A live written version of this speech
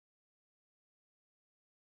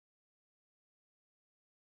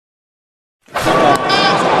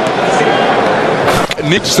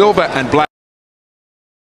Silver and black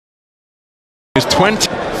is 20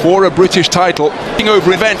 for a British title.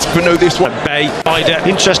 Over events, but no, this one. Ryder,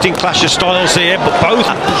 interesting clash of styles here, but both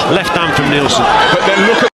left hand from Nielsen. But then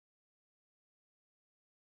look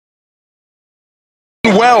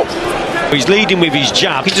at well. He's leading with his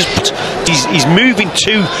jab. He's moving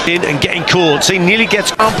too in and getting caught. So he nearly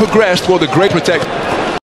gets progressed for the great protect.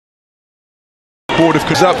 Board of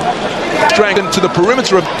up, strengthened to the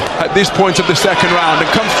perimeter at this point of the second round, and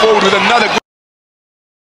comes forward with another.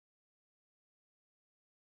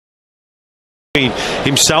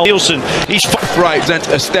 Himself, Nielsen, he's right, sent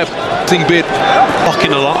a step bid,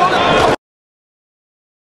 blocking a lot.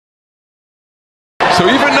 So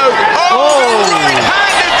even though right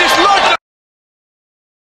hand is dislodged.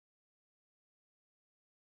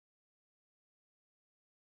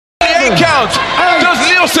 The 8 count. Does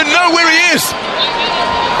Nielsen know where he is?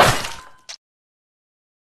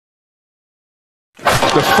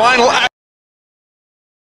 The final act.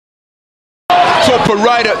 For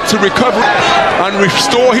Ryder to recover and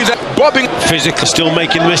restore his bobbing. Physically still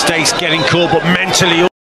making mistakes, getting caught, but mentally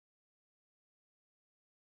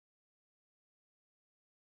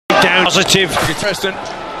down. Positive.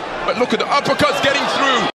 But look at the uppercuts getting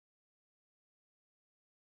through.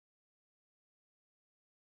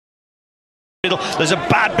 There's a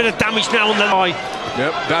bad bit of damage now on the eye.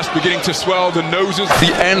 Yep, that's beginning to swell the noses.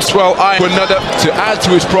 The end swell eye. Another to add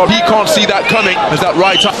to his problem. He can't see that coming as that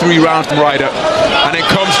right up 3 rounds from Ryder. And it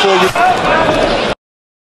comes forward.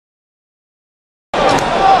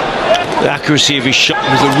 The accuracy of his shot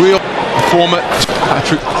was a real performer.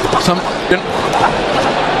 Patrick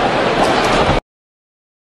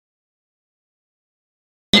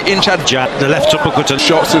inch had the left uppercut and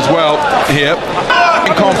shots as well here.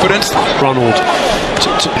 In confidence. Ronald.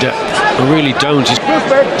 I really don't.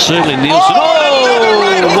 It's certainly Nielsen.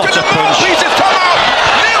 Oh, what a punch. He's just come out.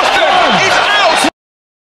 Nielsen is out.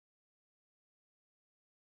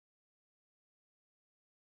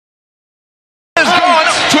 Has gone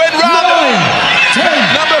to end round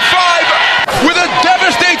number 5 with a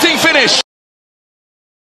devastating finish.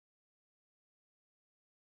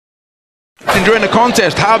 During the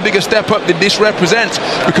contest, how big a step up did this represent?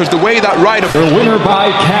 Because the way that Ryder... The winner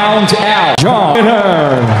by count out,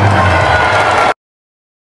 Ryder.